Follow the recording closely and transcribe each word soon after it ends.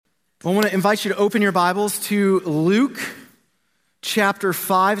I want to invite you to open your Bibles to Luke chapter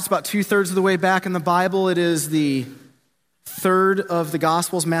 5. It's about 2/3 of the way back in the Bible. It is the third of the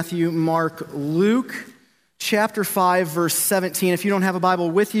Gospels, Matthew, Mark, Luke. Chapter 5, verse 17. If you don't have a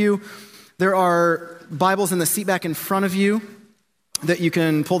Bible with you, there are Bibles in the seat back in front of you that you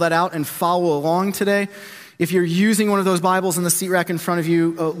can pull that out and follow along today. If you're using one of those Bibles in the seat rack in front of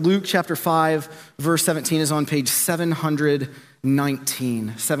you, Luke chapter 5, verse 17 is on page 719.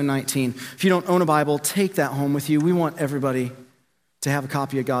 If you don't own a Bible, take that home with you. We want everybody to have a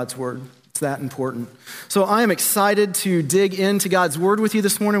copy of God's Word. It's that important. So I am excited to dig into God's Word with you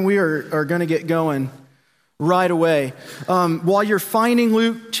this morning. We are going to get going right away. While you're finding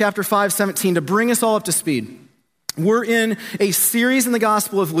Luke chapter 5, 17, to bring us all up to speed, we're in a series in the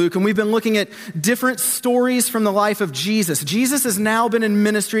Gospel of Luke, and we've been looking at different stories from the life of Jesus. Jesus has now been in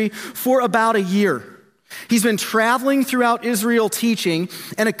ministry for about a year. He's been traveling throughout Israel teaching,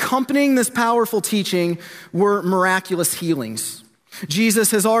 and accompanying this powerful teaching were miraculous healings.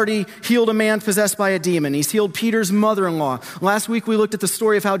 Jesus has already healed a man possessed by a demon. He's healed Peter's mother-in-law. Last week we looked at the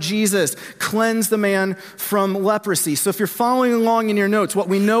story of how Jesus cleansed the man from leprosy. So if you're following along in your notes, what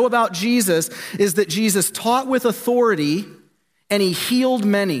we know about Jesus is that Jesus taught with authority and he healed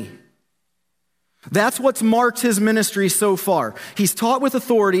many. That's what's marked his ministry so far. He's taught with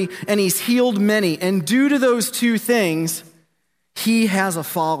authority and he's healed many. And due to those two things, he has a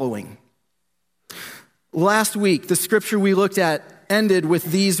following. Last week, the scripture we looked at ended with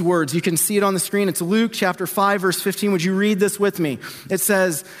these words. You can see it on the screen. It's Luke chapter 5, verse 15. Would you read this with me? It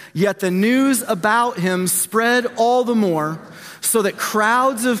says, "Yet the news about him spread all the more, so that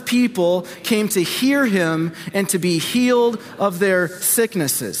crowds of people came to hear him and to be healed of their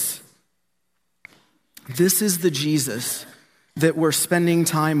sicknesses." This is the Jesus that we're spending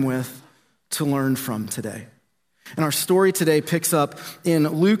time with to learn from today. And our story today picks up in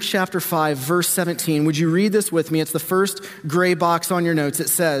Luke chapter 5, verse 17. Would you read this with me? It's the first gray box on your notes. It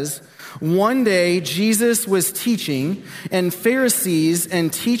says, "One day Jesus was teaching, and Pharisees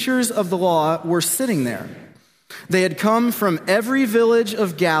and teachers of the law were sitting there. They had come from every village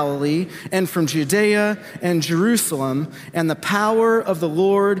of Galilee and from Judea and Jerusalem, and the power of the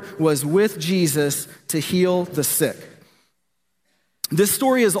Lord was with Jesus to heal the sick." This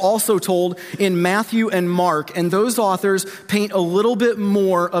story is also told in Matthew and Mark, and those authors paint a little bit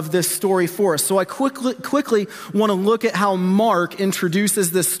more of this story for us. So I quickly want to look at how Mark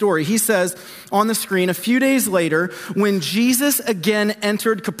introduces this story. He says on the screen, "A few days later, when Jesus again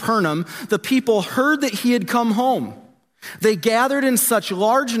entered Capernaum, the people heard that he had come home. They gathered in such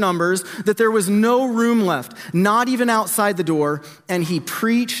large numbers that there was no room left, not even outside the door, and he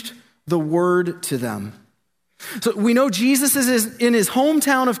preached the word to them." So we know Jesus is in his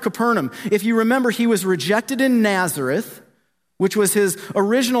hometown of Capernaum. If you remember, he was rejected in Nazareth, which was his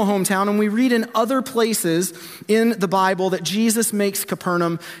original hometown. And we read in other places in the Bible that Jesus makes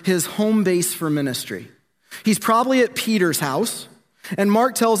Capernaum his home base for ministry. He's probably at Peter's house. And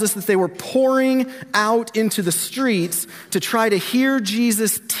Mark tells us that they were pouring out into the streets to try to hear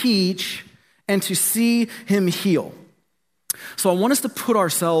Jesus teach and to see him heal. So I want us to put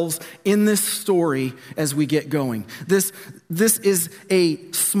ourselves in this story as we get going. This is a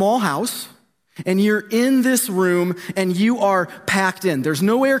small house, and you're in this room, and you are packed in. There's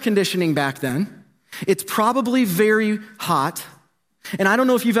no air conditioning back then. It's probably very hot. And I don't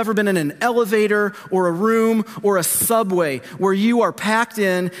know if you've ever been in an elevator or a room or a subway where you are packed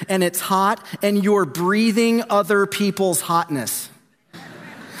in, and it's hot, and you're breathing other people's hotness.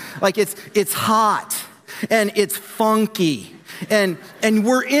 Like it's hot, and it's funky. And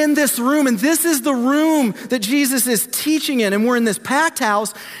we're in this room, and this is the room that Jesus is teaching in, and we're in this packed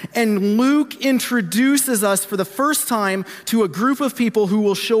house, and Luke introduces us for the first time to a group of people who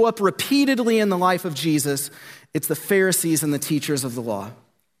will show up repeatedly in the life of Jesus. It's the Pharisees and the teachers of the law.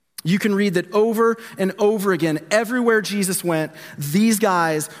 You can read that over and over again. Everywhere Jesus went, these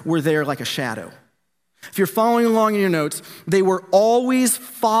guys were there like a shadow. If you're following along in your notes, they were always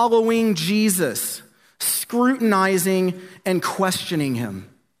following Jesus, scrutinizing and questioning him.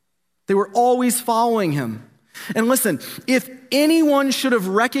 They were always following him. And listen, if anyone should have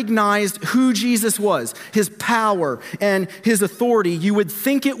recognized who Jesus was, his power and his authority, you would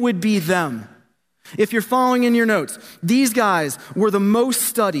think it would be them. If you're following in your notes, these guys were the most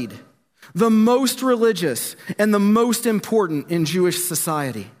studied, the most religious, and the most important in Jewish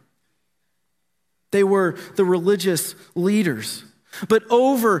society. They were the religious leaders. But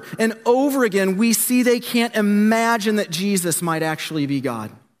over and over again, we see they can't imagine that Jesus might actually be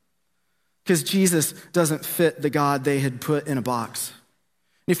God, because Jesus doesn't fit the God they had put in a box.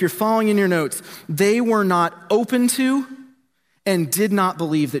 And if you're following in your notes, they were not open to and did not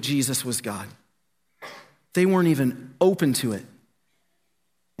believe that Jesus was God. They weren't even open to it.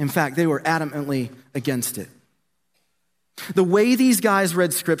 In fact, they were adamantly against it. The way these guys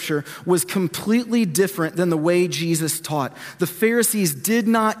read Scripture was completely different than the way Jesus taught. The Pharisees did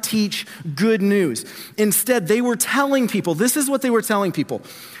not teach good news. Instead, they were telling people, this is what they were telling people: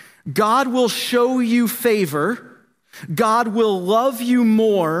 God will show you favor, God will love you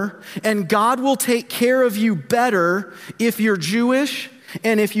more, and God will take care of you better if you're Jewish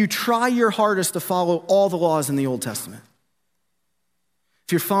and if you try your hardest to follow all the laws in the Old Testament.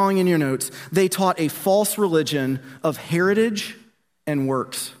 If you're following in your notes, they taught a false religion of heritage and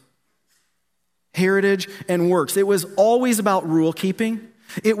works. Heritage and works. It was always about rule keeping.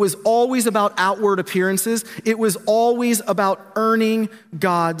 It was always about outward appearances. It was always about earning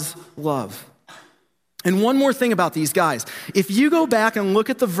God's love. And one more thing about these guys. If you go back and look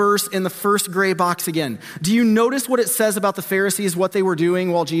at the verse in the first gray box again, do you notice what it says about the Pharisees, what they were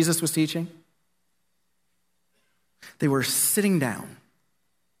doing while Jesus was teaching? They were sitting down.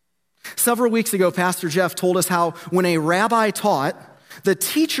 Several weeks ago, Pastor Jeff told us how when a rabbi taught, the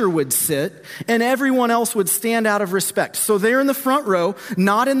teacher would sit and everyone else would stand out of respect. So they're in the front row,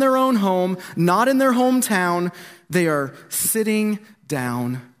 not in their own home, not in their hometown. They are sitting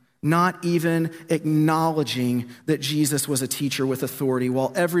down, not even acknowledging that Jesus was a teacher with authority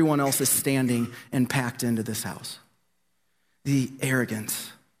while everyone else is standing and packed into this house. The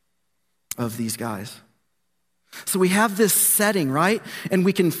arrogance of these guys. So we have this setting, right? And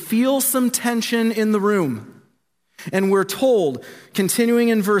we can feel some tension in the room. And we're told, continuing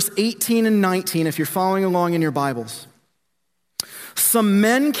in verse 18 and 19, if you're following along in your Bibles, some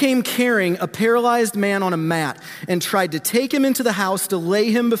men came carrying a paralyzed man on a mat and tried to take him into the house to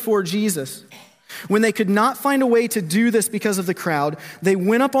lay him before Jesus. When they could not find a way to do this because of the crowd, they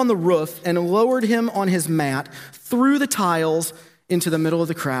went up on the roof and lowered him on his mat through the tiles into the middle of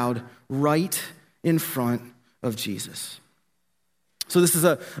the crowd, right in front of Jesus. So this is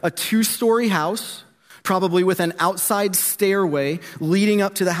a two-story house, probably with an outside stairway leading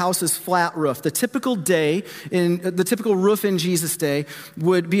up to the house's flat roof. The typical roof in Jesus' day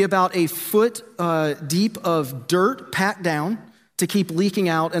would be about a foot deep of dirt packed down to keep leaking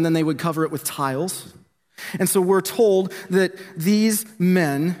out, and then they would cover it with tiles. And so we're told that these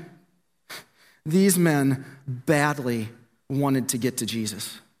men badly wanted to get to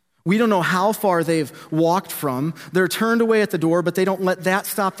Jesus. We don't know how far they've walked from. They're turned away at the door, but they don't let that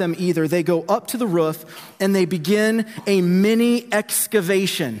stop them either. They go up to the roof and they begin a mini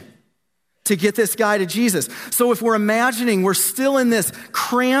excavation to get this guy to Jesus. So if we're imagining we're still in this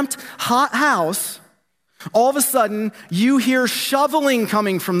cramped, hot house, all of a sudden you hear shoveling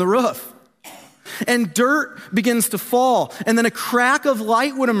coming from the roof. And dirt begins to fall, and then a crack of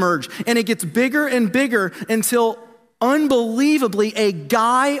light would emerge, and it gets bigger and bigger until unbelievably, a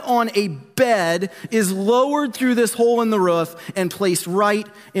guy on a bed is lowered through this hole in the roof and placed right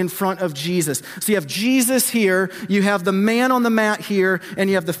in front of Jesus. So you have Jesus here, you have the man on the mat here, and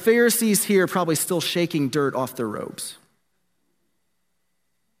you have the Pharisees here probably still shaking dirt off their robes.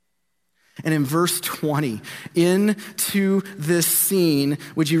 And in verse 20, into this scene,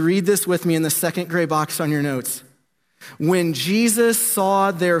 would you read this with me in the second gray box on your notes? When Jesus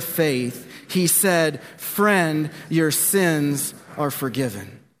saw their faith, he said, "Friend, your sins are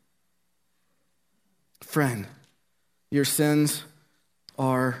forgiven." Friend, your sins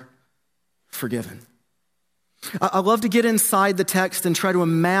are forgiven. I love to get inside the text and try to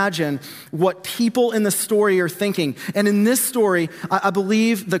imagine what people in the story are thinking. And in this story, I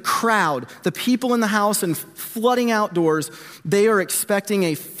believe the crowd, the people in the house and flooding outdoors, they are expecting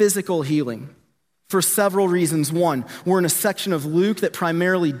a physical healing for several reasons. One, we're in a section of Luke that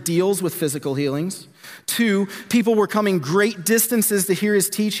primarily deals with physical healings. Two, people were coming great distances to hear his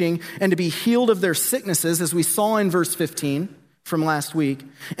teaching and to be healed of their sicknesses, as we saw in verse 15 from last week.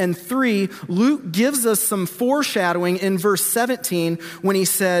 And three, Luke gives us some foreshadowing in verse 17 when he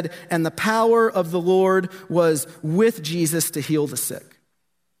said, "And the power of the Lord was with Jesus to heal the sick."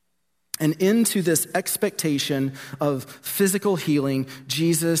 And into this expectation of physical healing,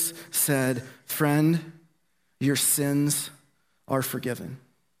 Jesus said, "Friend, your sins are forgiven."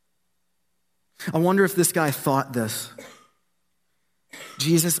 I wonder if this guy thought this.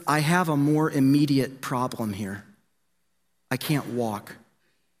 Jesus, I have a more immediate problem here. I can't walk.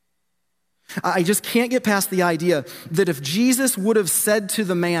 I just can't get past the idea that if Jesus would have said to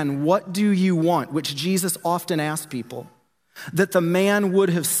the man, "What do you want?" which Jesus often asked people, that the man would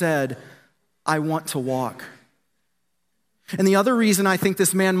have said, "I want to walk." And the other reason I think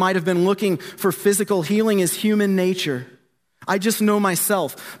this man might have been looking for physical healing is human nature. I just know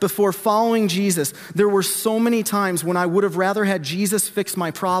myself. Before following Jesus, there were so many times when I would have rather had Jesus fix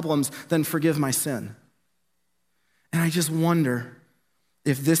my problems than forgive my sin. And I just wonder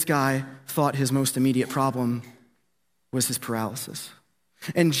if this guy thought his most immediate problem was his paralysis.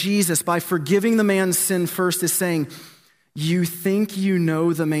 And Jesus, by forgiving the man's sin first, is saying, you think you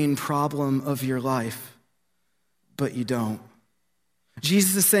know the main problem of your life, but you don't.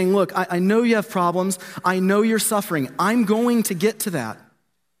 Jesus is saying, look, I know you have problems. I know you're suffering. I'm going to get to that.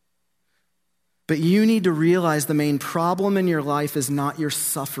 But you need to realize the main problem in your life is not your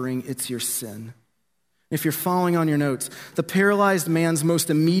suffering, it's your sin. If you're following on your notes, the paralyzed man's most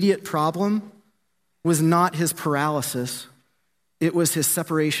immediate problem was not his paralysis. It was his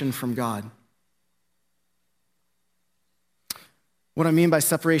separation from God. What I mean by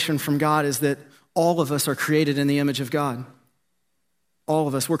separation from God is that all of us are created in the image of God. All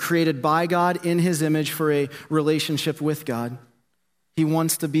of us. We're created by God in his image for a relationship with God. He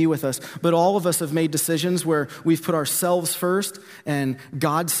wants to be with us. But all of us have made decisions where we've put ourselves first and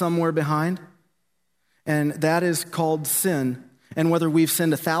God somewhere behind. And that is called sin. And whether we've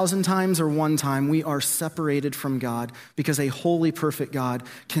sinned 1,000 times or one time, we are separated from God because a holy, perfect God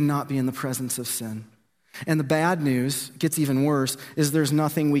cannot be in the presence of sin. And the bad news, gets even worse, is there's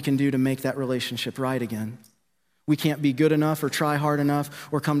nothing we can do to make that relationship right again. We can't be good enough or try hard enough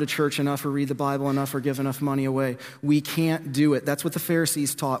or come to church enough or read the Bible enough or give enough money away. We can't do it. That's what the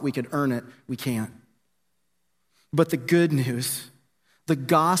Pharisees taught. We could earn it. We can't. But the good news, the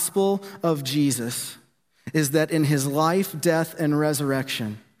gospel of Jesus, is that in his life, death, and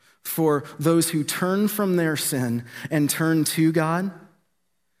resurrection, for those who turn from their sin and turn to God,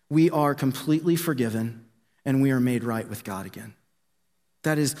 we are completely forgiven and we are made right with God again.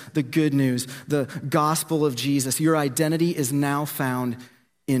 That is the good news, the gospel of Jesus. Your identity is now found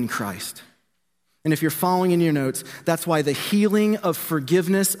in Christ. And if you're following in your notes, that's why the healing of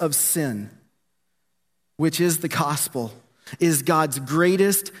forgiveness of sin, which is the gospel, is God's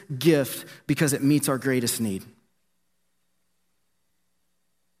greatest gift because it meets our greatest need.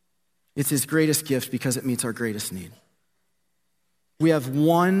 It's his greatest gift because it meets our greatest need. We have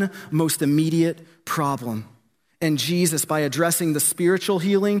one most immediate problem. And Jesus, by addressing the spiritual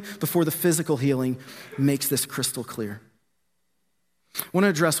healing before the physical healing, makes this crystal clear. I want to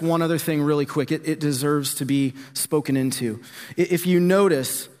address one other thing really quick. It deserves to be spoken into. If you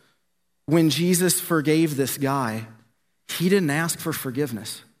notice, when Jesus forgave this guy, he didn't ask for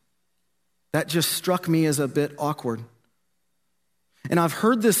forgiveness. That just struck me as a bit awkward. And I've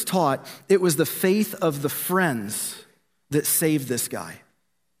heard this taught, it was the faith of the friends that saved this guy.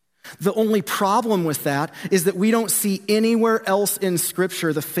 The only problem with that is that we don't see anywhere else in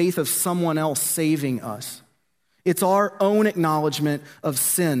Scripture the faith of someone else saving us. It's our own acknowledgement of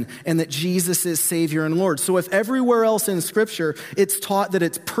sin and that Jesus is Savior and Lord. So if everywhere else in Scripture it's taught that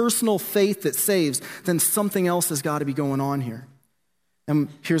it's personal faith that saves, then something else has got to be going on here. And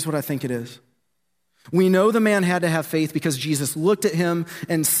here's what I think it is. We know the man had to have faith because Jesus looked at him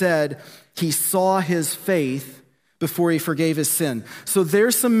and said he saw his faith before he forgave his sin. So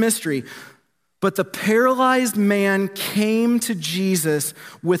there's some mystery. But the paralyzed man came to Jesus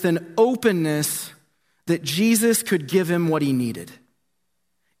with an openness that Jesus could give him what he needed,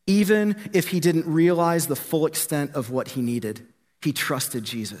 even if he didn't realize the full extent of what he needed. He trusted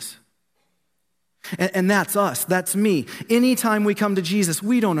Jesus. And that's us. That's me. Anytime we come to Jesus,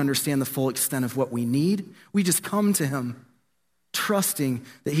 we don't understand the full extent of what we need. We just come to him, trusting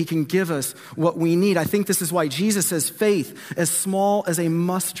that he can give us what we need. I think this is why Jesus says faith as small as a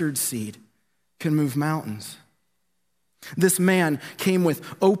mustard seed can move mountains. This man came with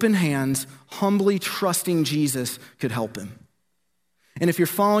open hands, humbly trusting Jesus could help him. And if you're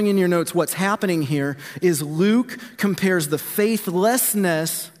following in your notes, what's happening here is Luke compares the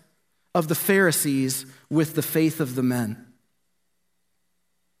faithlessness of the Pharisees with the faith of the men.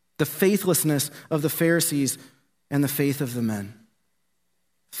 The faithlessness of the Pharisees and the faith of the men.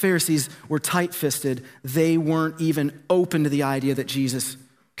 Pharisees were tight-fisted. They weren't even open to the idea that Jesus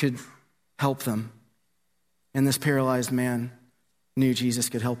could help them. And this paralyzed man knew Jesus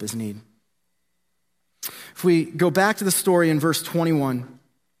could help his need. If we go back to the story in verse 21,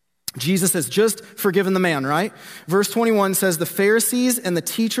 Jesus has just forgiven the man, right? Verse 21 says, the Pharisees and the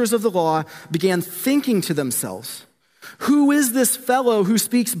teachers of the law began thinking to themselves, who is this fellow who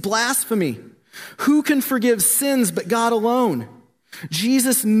speaks blasphemy? Who can forgive sins but God alone?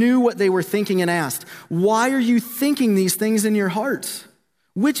 Jesus knew what they were thinking and asked, why are you thinking these things in your hearts?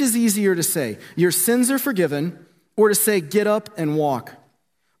 Which is easier to say, your sins are forgiven, or to say, get up and walk?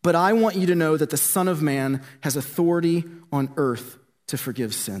 But I want you to know that the Son of Man has authority on earth to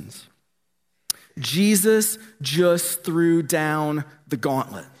forgive sins. Jesus just threw down the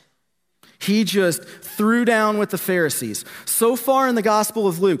gauntlet. He just threw down with the Pharisees. So far in the Gospel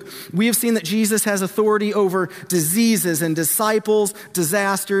of Luke, we have seen that Jesus has authority over diseases and disciples,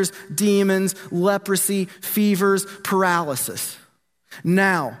 disasters, demons, leprosy, fevers, paralysis.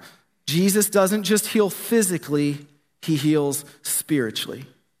 Now, Jesus doesn't just heal physically, he heals spiritually.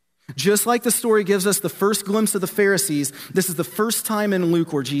 Just like the story gives us the first glimpse of the Pharisees, this is the first time in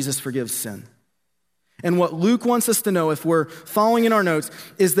Luke where Jesus forgives sin. And what Luke wants us to know, if we're following in our notes,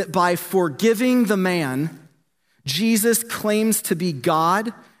 is that by forgiving the man, Jesus claims to be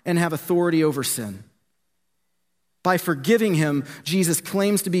God and have authority over sin. By forgiving him, Jesus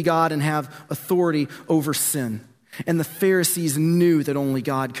claims to be God and have authority over sin. And the Pharisees knew that only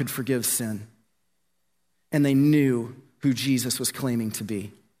God could forgive sin. And they knew who Jesus was claiming to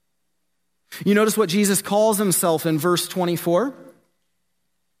be. You notice what Jesus calls himself in verse 24?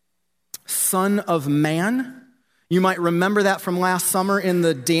 Son of Man. You might remember that from last summer in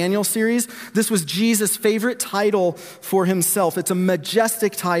the Daniel series. This was Jesus' favorite title for himself. It's a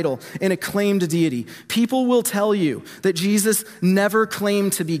majestic title and a claim to deity. People will tell you that Jesus never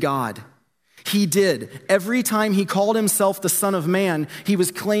claimed to be God. He did. Every time he called himself the Son of Man, he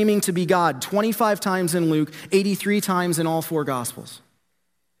was claiming to be God. 25 times in Luke, 83 times in all four Gospels.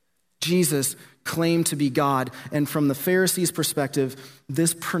 Jesus claimed to be God, and from the Pharisees' perspective,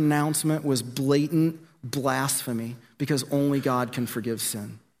 this pronouncement was blatant blasphemy because only God can forgive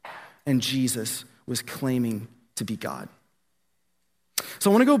sin. And Jesus was claiming to be God.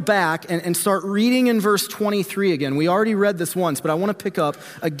 So I want to go back and start reading in verse 23 again. We already read this once, but I want to pick up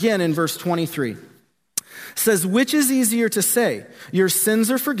again in verse 23. It says, which is easier to say, your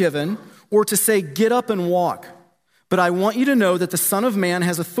sins are forgiven, or to say, get up and walk? But I want you to know that the Son of Man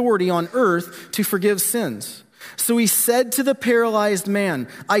has authority on earth to forgive sins. So he said to the paralyzed man,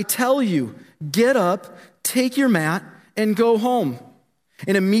 I tell you, get up, take your mat, and go home.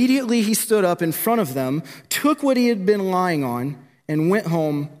 And immediately he stood up in front of them, took what he had been lying on, and went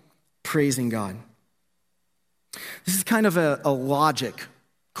home praising God. This is kind of a logic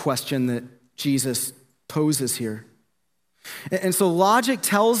question that Jesus poses here. And so logic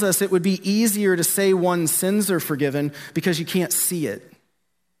tells us it would be easier to say one's sins are forgiven because you can't see it.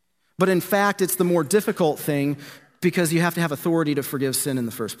 But in fact, it's the more difficult thing because you have to have authority to forgive sin in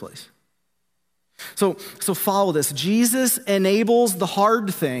the first place. So follow this. Jesus enables the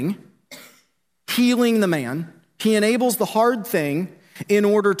hard thing, healing the man. He enables the hard thing in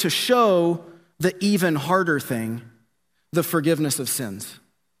order to show the even harder thing, the forgiveness of sins.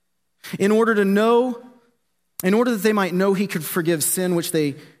 In order that they might know he could forgive sin which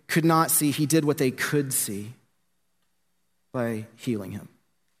they could not see, he did what they could see by healing him.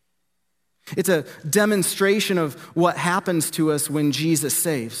 It's a demonstration of what happens to us when Jesus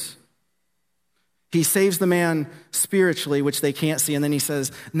saves. He saves the man spiritually, which they can't see, and then he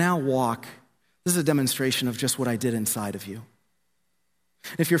says, now walk. This is a demonstration of just what I did inside of you.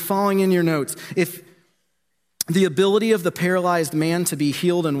 If you're following in your notes, if the ability of the paralyzed man to be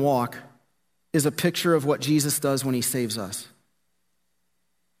healed and walk is a picture of what Jesus does when he saves us.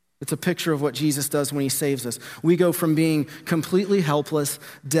 It's a picture of what Jesus does when he saves us. We go from being completely helpless,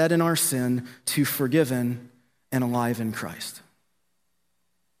 dead in our sin, to forgiven and alive in Christ.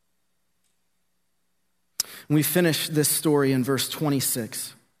 We finish this story in verse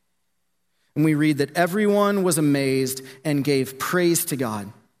 26. And we read that everyone was amazed and gave praise to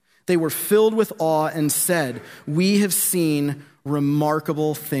God. They were filled with awe and said, we have seen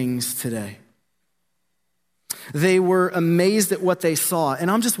remarkable things today. They were amazed at what they saw. And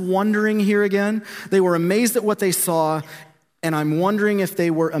I'm just wondering here again, they were amazed at what they saw, and I'm wondering if they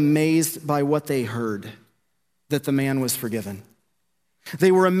were amazed by what they heard, that the man was forgiven.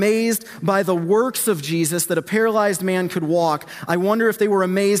 They were amazed by the works of Jesus, that a paralyzed man could walk. I wonder if they were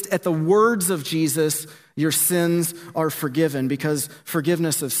amazed at the words of Jesus, your sins are forgiven, because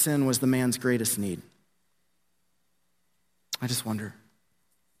forgiveness of sin was the man's greatest need. I just wonder.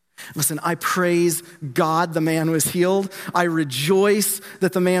 Listen, I praise God the man was healed. I rejoice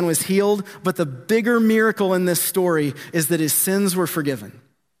that the man was healed. But the bigger miracle in this story is that his sins were forgiven.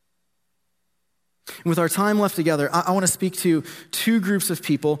 And with our time left together, I want to speak to two groups of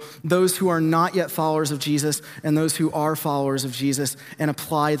people, those who are not yet followers of Jesus and those who are followers of Jesus, and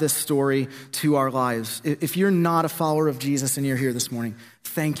apply this story to our lives. If you're not a follower of Jesus and you're here this morning,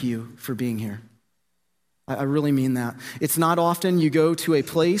 thank you for being here. I really mean that. It's not often you go to a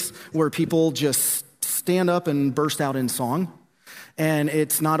place where people just stand up and burst out in song. And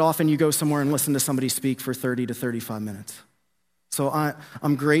it's not often you go somewhere and listen to somebody speak for 30 to 35 minutes. So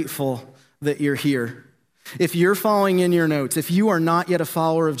I'm grateful that you're here. If you're following in your notes, if you are not yet a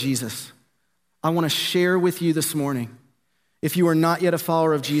follower of Jesus, I want to share with you this morning, if you are not yet a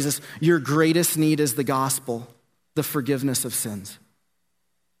follower of Jesus, your greatest need is the gospel, the forgiveness of sins.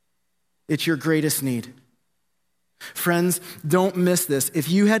 It's your greatest need. Friends, don't miss this. If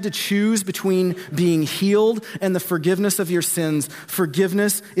you had to choose between being healed and the forgiveness of your sins,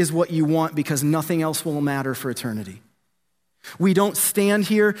 forgiveness is what you want because nothing else will matter for eternity. We don't stand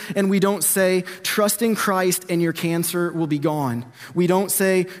here and we don't say, trust in Christ and your cancer will be gone. We don't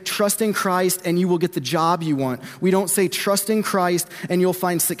say, trust in Christ and you will get the job you want. We don't say, trust in Christ and you'll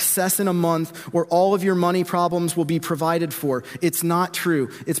find success in a month or all of your money problems will be provided for. It's not true.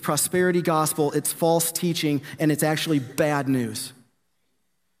 It's prosperity gospel. It's false teaching, and it's actually bad news.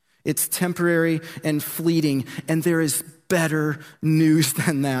 It's temporary and fleeting, and there is better news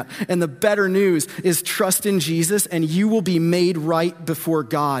than that. And the better news is trust in Jesus and you will be made right before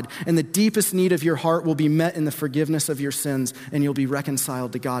God. And the deepest need of your heart will be met in the forgiveness of your sins, and you'll be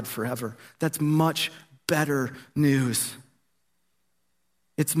reconciled to God forever. That's much better news.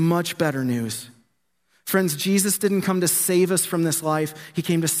 It's much better news. Friends, Jesus didn't come to save us from this life. He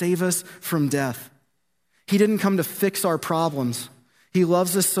came to save us from death. He didn't come to fix our problems. He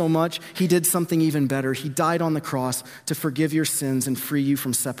loves us so much, he did something even better. He died on the cross to forgive your sins and free you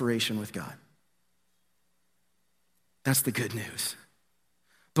from separation with God. That's the good news.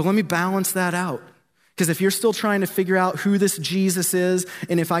 But let me balance that out. Because if you're still trying to figure out who this Jesus is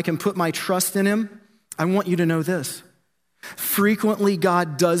and if I can put my trust in him, I want you to know this. Frequently,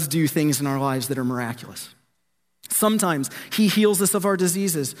 God does do things in our lives that are miraculous. Sometimes he heals us of our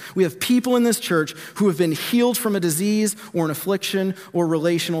diseases. We have people in this church who have been healed from a disease or an affliction or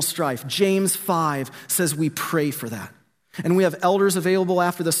relational strife. James 5 says we pray for that. And we have elders available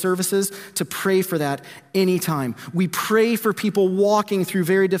after the services to pray for that anytime. We pray for people walking through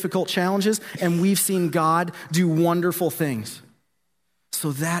very difficult challenges, and we've seen God do wonderful things.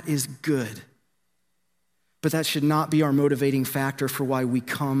 So that is good. But that should not be our motivating factor for why we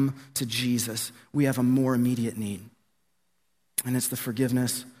come to Jesus. We have a more immediate need, and it's the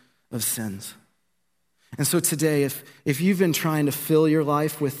forgiveness of sins. And so today, if you've been trying to fill your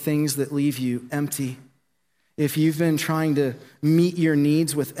life with things that leave you empty, if you've been trying to meet your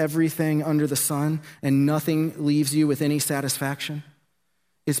needs with everything under the sun and nothing leaves you with any satisfaction,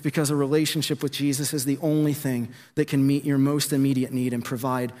 it's because a relationship with Jesus is the only thing that can meet your most immediate need and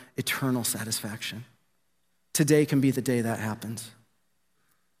provide eternal satisfaction. Today can be the day that happens.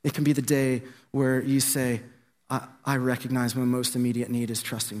 It can be the day where you say, I recognize my most immediate need is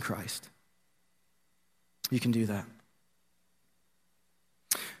trusting Christ. You can do that.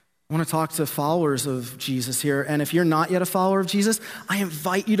 I want to talk to followers of Jesus here. And if you're not yet a follower of Jesus, I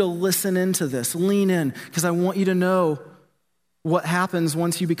invite you to listen into this. Lean in, because I want you to know what happens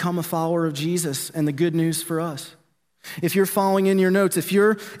once you become a follower of Jesus and the good news for us. If you're following in your notes, if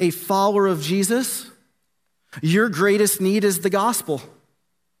you're a follower of Jesus, your greatest need is the gospel.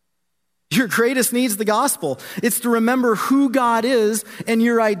 Your greatest need is the gospel. It's to remember who God is and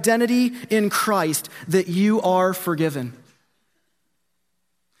your identity in Christ, that you are forgiven.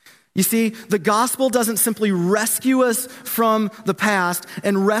 You see, the gospel doesn't simply rescue us from the past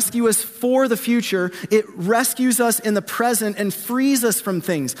and rescue us for the future. It rescues us in the present and frees us from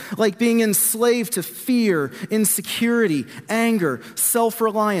things like being enslaved to fear, insecurity, anger,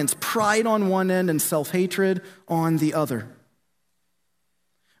 self-reliance, pride on one end, and self-hatred on the other.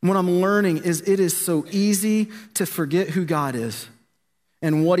 And what I'm learning is it is so easy to forget who God is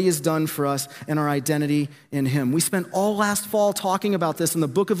and what he has done for us and our identity in him. We spent all last fall talking about this in the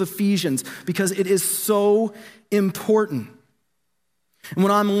book of Ephesians because it is so important. And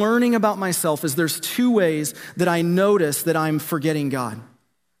what I'm learning about myself is there's two ways that I notice that I'm forgetting God,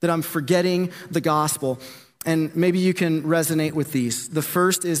 that I'm forgetting the gospel. And maybe you can resonate with these. The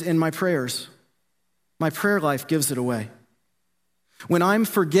first is in my prayers. My prayer life gives it away. When I'm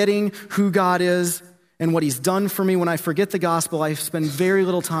forgetting who God is and what he's done for me, when I forget the gospel, I spend very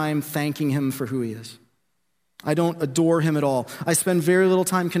little time thanking him for who he is. I don't adore him at all. I spend very little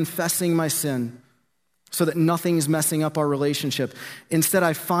time confessing my sin so that nothing's messing up our relationship. Instead,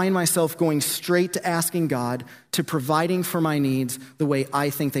 I find myself going straight to asking God, to providing for my needs the way I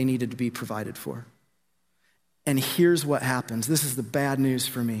think they needed to be provided for. And here's what happens. This is the bad news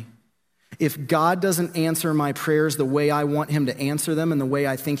for me. If God doesn't answer my prayers the way I want him to answer them and the way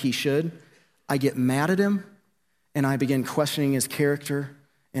I think he should, I get mad at him and I begin questioning his character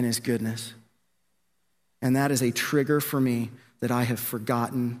and his goodness. And that is a trigger for me that I have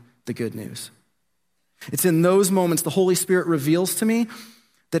forgotten the good news. It's in those moments the Holy Spirit reveals to me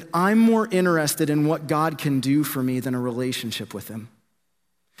that I'm more interested in what God can do for me than a relationship with him.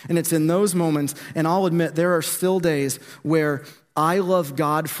 And it's in those moments, and I'll admit there are still days where I love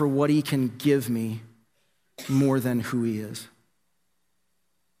God for what he can give me more than who he is.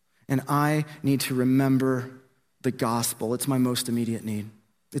 And I need to remember the gospel. It's my most immediate need.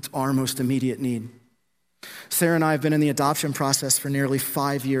 It's our most immediate need. Sarah and I have been in the adoption process for nearly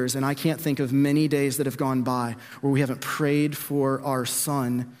 5 years, and I can't think of many days that have gone by where we haven't prayed for our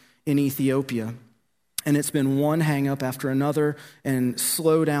son in Ethiopia. And it's been one hang up after another and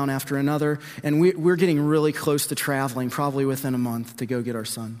slow down after another. And we're getting really close to traveling, probably within a month, to go get our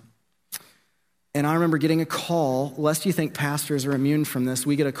son. And I remember getting a call, lest you think pastors are immune from this,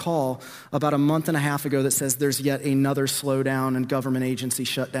 we get a call about a month and a half ago that says there's yet another slowdown and government agency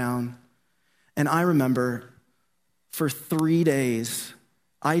shut down. And I remember for 3 days,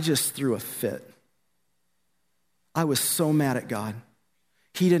 I just threw a fit. I was so mad at God.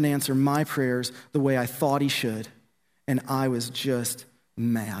 He didn't answer my prayers the way I thought he should, and I was just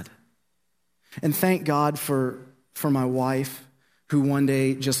mad. And thank God for my wife, who one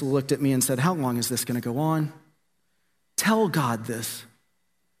day just looked at me and said, how long is this going to go on? Tell God this.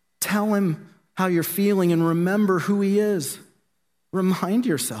 Tell him how you're feeling and remember who he is. Remind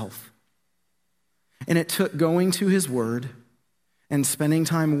yourself. And it took going to his word and spending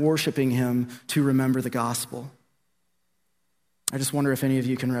time worshiping him to remember the gospel. I just wonder if any of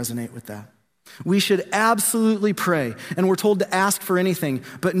you can resonate with that. We should absolutely pray, and we're told to ask for anything,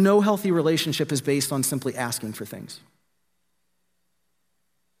 but no healthy relationship is based on simply asking for things.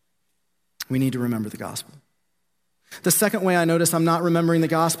 We need to remember the gospel. The second way I notice I'm not remembering the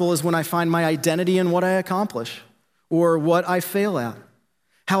gospel is when I find my identity in what I accomplish or what I fail at.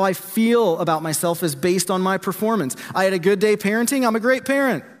 How I feel about myself is based on my performance. I had a good day parenting, I'm a great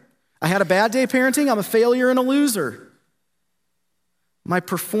parent. I had a bad day parenting, I'm a failure and a loser. My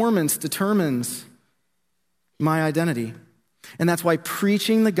performance determines my identity. And that's why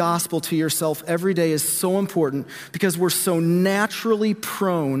preaching the gospel to yourself every day is so important, because we're so naturally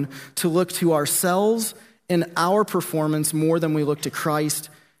prone to look to ourselves and our performance more than we look to Christ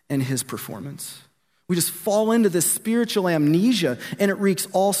and his performance. We just fall into this spiritual amnesia, and it wreaks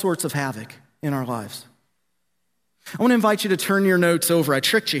all sorts of havoc in our lives. I want to invite you to turn your notes over. I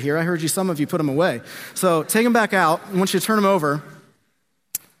tricked you here. I heard some of you put them away. So take them back out. I want you to turn them over.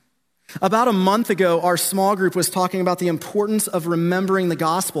 About a month ago, our small group was talking about the importance of remembering the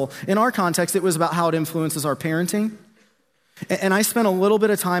gospel. In our context, it was about how it influences our parenting. And I spent a little bit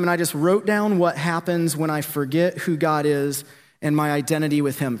of time, and I just wrote down what happens when I forget who God is and my identity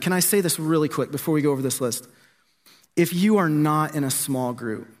with him. Can I say this really quick before we go over this list? If you are not in a small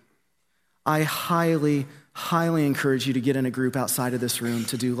group, I highly, highly encourage you to get in a group outside of this room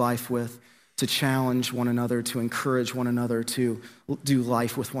to do life with, to challenge one another, to encourage one another, to do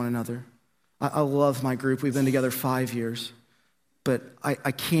life with one another. I love my group. We've been together 5 years, but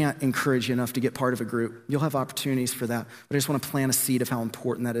I can't encourage you enough to get part of a group. You'll have opportunities for that, but I just want to plant a seed of how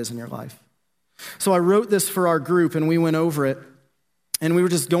important that is in your life. So I wrote this for our group, and we went over it, and we were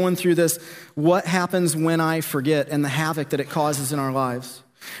just going through this, what happens when I forget, and the havoc that it causes in our lives.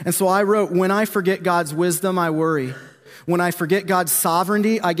 And so I wrote, when I forget God's wisdom, I worry. When I forget God's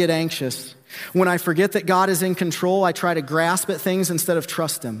sovereignty, I get anxious. When I forget that God is in control, I try to grasp at things instead of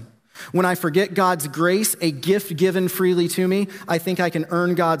trust him. When I forget God's grace, a gift given freely to me, I think I can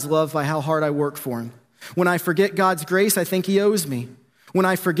earn God's love by how hard I work for him. When I forget God's grace, I think he owes me. When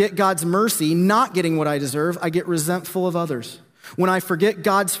I forget God's mercy, not getting what I deserve, I get resentful of others. When I forget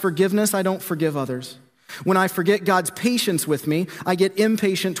God's forgiveness, I don't forgive others. When I forget God's patience with me, I get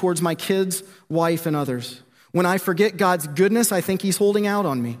impatient towards my kids, wife, and others. When I forget God's goodness, I think he's holding out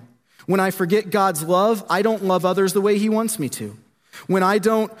on me. When I forget God's love, I don't love others the way he wants me to. When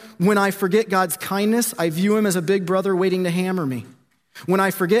I forget God's kindness, I view him as a big brother waiting to hammer me. When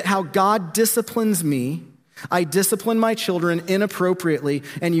I forget how God disciplines me, I discipline my children inappropriately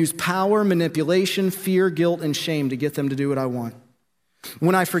and use power, manipulation, fear, guilt, and shame to get them to do what I want.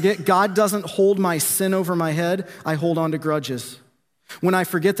 When I forget God doesn't hold my sin over my head, I hold on to grudges. When I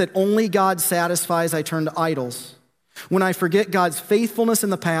forget that only God satisfies, I turn to idols. When I forget God's faithfulness in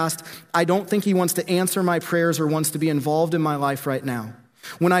the past, I don't think he wants to answer my prayers or wants to be involved in my life right now.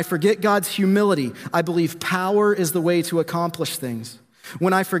 When I forget God's humility, I believe power is the way to accomplish things.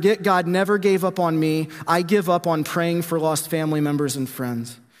 When I forget God never gave up on me, I give up on praying for lost family members and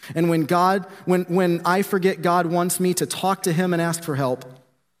friends. And when I forget God wants me to talk to him and ask for help,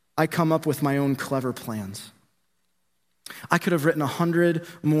 I come up with my own clever plans. I could have written 100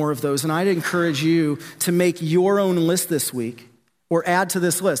 more of those, and I'd encourage you to make your own list this week or add to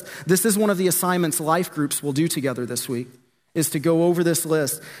this list. This is one of the assignments life groups will do together this week, is to go over this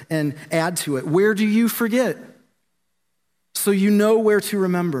list and add to it. Where do you forget? so you know where to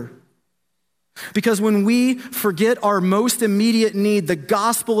remember. Because when we forget our most immediate need, the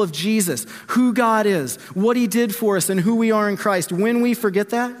gospel of Jesus, who God is, what he did for us, and who we are in Christ, when we forget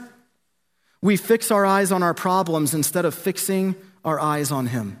that, we fix our eyes on our problems instead of fixing our eyes on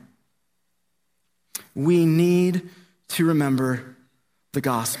him. We need to remember the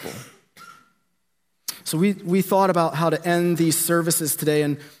gospel. So we thought about how to end these services today,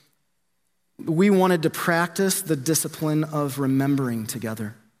 and we wanted to practice the discipline of remembering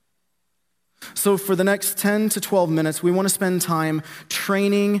together. So for the next 10 to 12 minutes, we want to spend time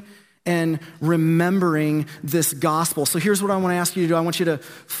training and remembering this gospel. So here's what I want to ask you to do. I want you to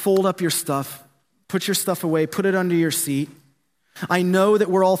fold up your stuff, put your stuff away, put it under your seat. I know that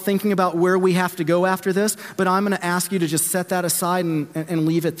we're all thinking about where we have to go after this, but I'm going to ask you to just set that aside and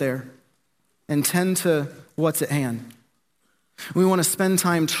leave it there and tend to what's at hand. We want to spend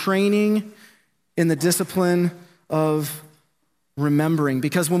time training in the discipline of remembering,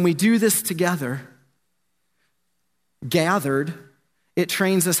 because when we do this together, gathered, it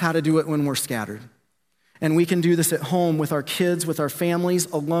trains us how to do it when we're scattered. And we can do this at home with our kids, with our families,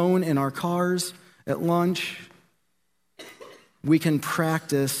 alone in our cars, at lunch. We can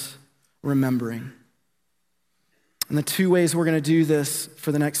practice remembering. And the two ways we're going to do this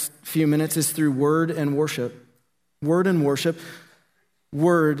for the next few minutes is through word and worship. Word and worship.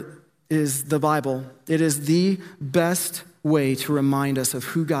 Word is the Bible. It is the best way to remind us of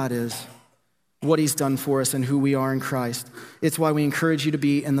who God is, what he's done for us, and who we are in Christ. It's why we encourage you to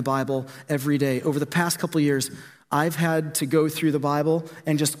be in the Bible every day. Over the past couple of years, I've had to go through the Bible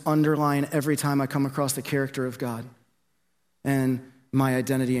and just underline every time I come across the character of God and my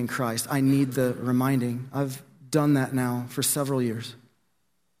identity in Christ. I need the reminding. I've done that now for several years.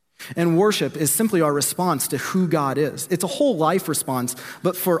 And worship is simply our response to who God is. It's a whole life response,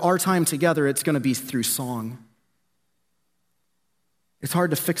 but for our time together, it's going to be through song. It's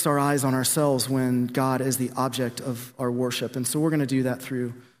hard to fix our eyes on ourselves when God is the object of our worship, and so we're going to do that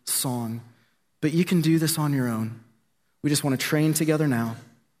through song. But you can do this on your own. We just want to train together now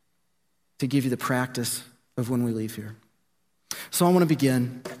to give you the practice of when we leave here. So I want to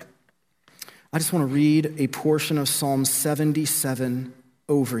begin. I just want to read a portion of Psalm 77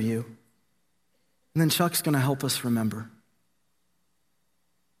 over you. And then Chuck's going to help us remember.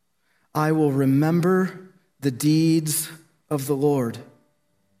 I will remember the deeds of the Lord.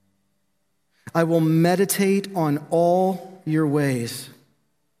 I will meditate on all your ways,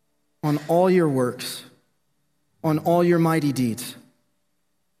 on all your works, on all your mighty deeds.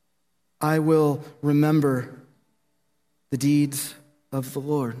 I will remember the deeds of the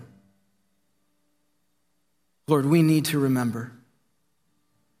Lord. Lord, we need to remember.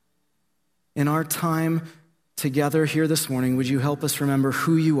 In our time together here this morning, would you help us remember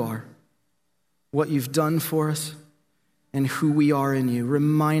who you are, what you've done for us, and who we are in you.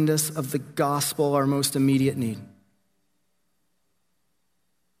 Remind us of the gospel, our most immediate need.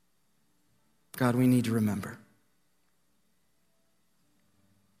 God, we need to remember.